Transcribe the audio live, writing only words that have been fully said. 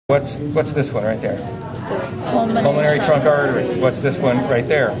What's this one right there? Pulmonary trunk artery. What's this one right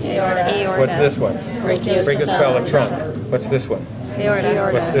there? Aorta. What's this one? Brachiocephalic trunk. What's this one?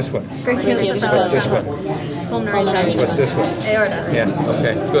 Aorta. What's this one? Brachiocephalic What's this trunk. one? Pulmonary What's this one? Aorta. Yeah,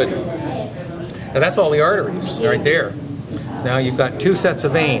 okay, good. Now that's all the arteries right there. Now you've got two sets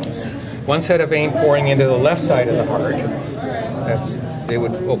of veins. One set of vein pouring into the left side of the heart. They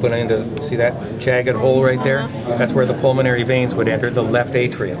would open into, see that jagged hole right there? That's where the pulmonary veins would enter, the left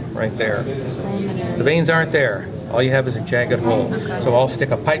atrium, right there. The veins aren't there. All you have is a jagged hole. So I'll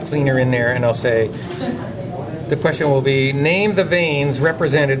stick a pipe cleaner in there and I'll say, the question will be, name the veins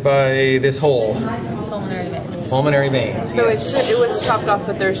represented by this hole. Pulmonary veins. Pulmonary veins. So it was chopped off,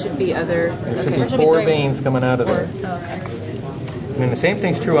 but there should be other... There should be 4 veins coming out of there. And the same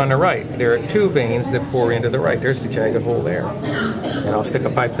thing's true on the right. There are 2 veins that pour into the right. There's the jagged hole there. And I'll stick a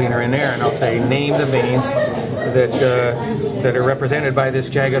pipe cleaner in there and I'll say, name the veins that are represented by this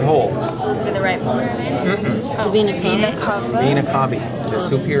jagged hole. Supposed to be the right pulmonary veins? Vena cava. Vena cava. The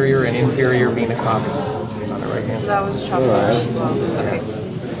superior and inferior vena cava on the right hand So that was chopped off as well. Okay.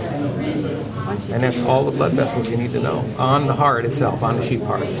 And that's all the blood vessels you need to know on the heart itself, on the sheep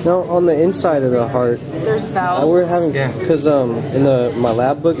heart. No, on the inside of the heart. There's valves. We're having, because in my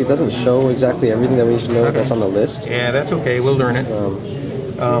lab book it doesn't show exactly everything that we need to know that's on the list. Yeah, that's okay. We'll learn it.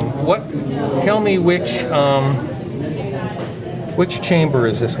 Tell me which chamber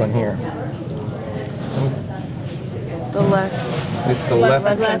is this one here? The left. It's the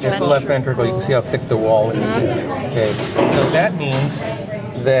left ventricle. You can see how thick the wall is. Okay. So that means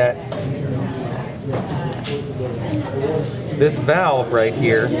that this valve right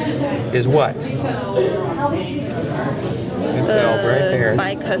here is what? This valve right there.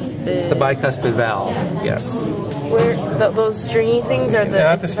 Bicuspid. It's the bicuspid valve. Yes. Where those stringy things are the...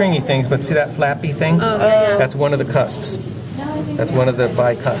 Not the stringy things, but see that flappy thing? Oh, yeah. That's one of the cusps. That's one of the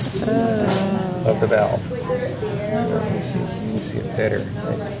bicusps of the valve. You can see it better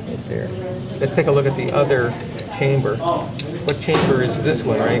right there. Let's take a look at the other chamber. What chamber is this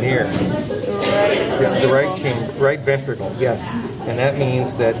one right here? This is the right chamber, right ventricle, yes. And that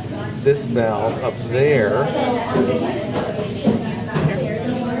means that this valve up there...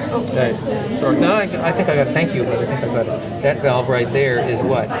 Okay, sorry. No, I think I got to thank you, but I think I got it. That valve right there is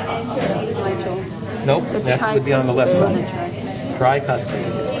what? Nope, that would be on the left side. Tricuspid.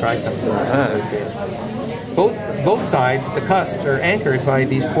 It's tricuspid. Okay. Both sides, the cusps are anchored by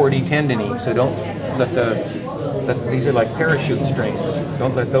these chordae tendineae, so don't let these are like parachute strings.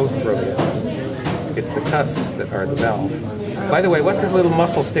 Don't let those throw you. It's the cusps that are the valve. By the way, what's this little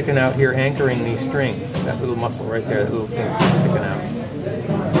muscle sticking out here anchoring these strings? That little muscle right there, that little thing sticking out.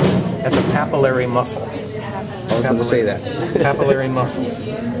 That's a papillary muscle. I was going to say that. Papillary muscle.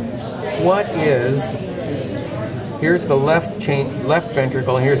 What is... Here's the left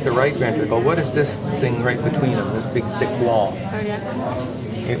ventricle, and here's the right ventricle. What is this thing right between them, this big thick wall?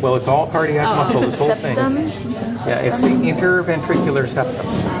 Well, it's all cardiac muscle, this whole thing. Yeah, it's the interventricular septum.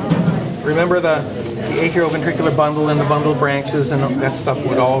 Remember the atrioventricular bundle and the bundle branches and that stuff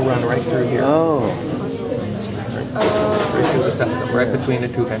would all run right through here. Oh. Right through the septum, right between the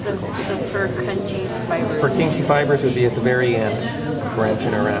 2 ventricles. The Purkinje fibers. Purkinje fibers would be at the very end,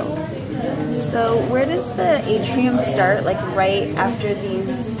 branching around. So where does the atrium start? Like right after these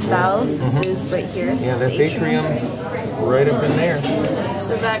valves? This is right here. Yeah, that's atrium right up in there.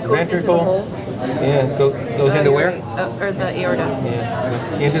 So that goes ventricle, into the hole? Yeah, goes into where? Or the aorta.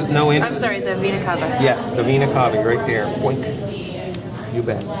 Yeah. I'm sorry, the vena cava. Yes, the vena cava right there. Boink. You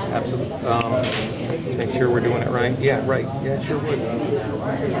bet. Absolutely. Let's make sure we're doing it right. Yeah, right. Yeah, sure would.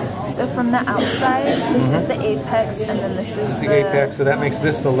 So from the outside, this is the apex, and then this is the apex. So that makes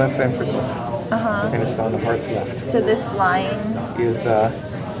this the left ventricle. And it's on the heart's left. So this line is the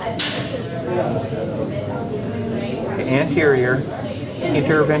anterior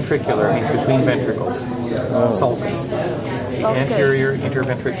interventricular, means between ventricles. Sulcus. The anterior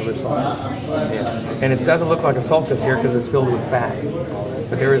interventricular sulcus. Yeah. And it doesn't look like a sulcus here because it's filled with fat.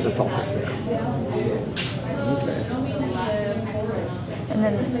 But there is a sulcus there. And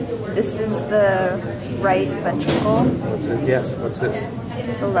then this is the right ventricle. What's it? Yes, what's this?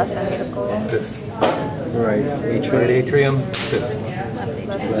 The left ventricle. What's this? Right atrium. Right atrium. This.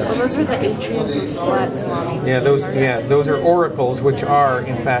 Well, those are the atriums, those flats, Mommy. Yeah, those are auricles, which are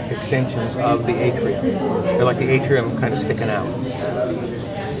in fact extensions of the atrium. They're like the atrium kind of sticking out.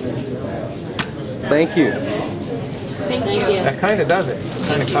 Thank you. Thank you. That kind of does it.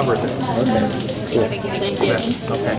 Kind of covers it. Okay. Cool. Thank you. Okay.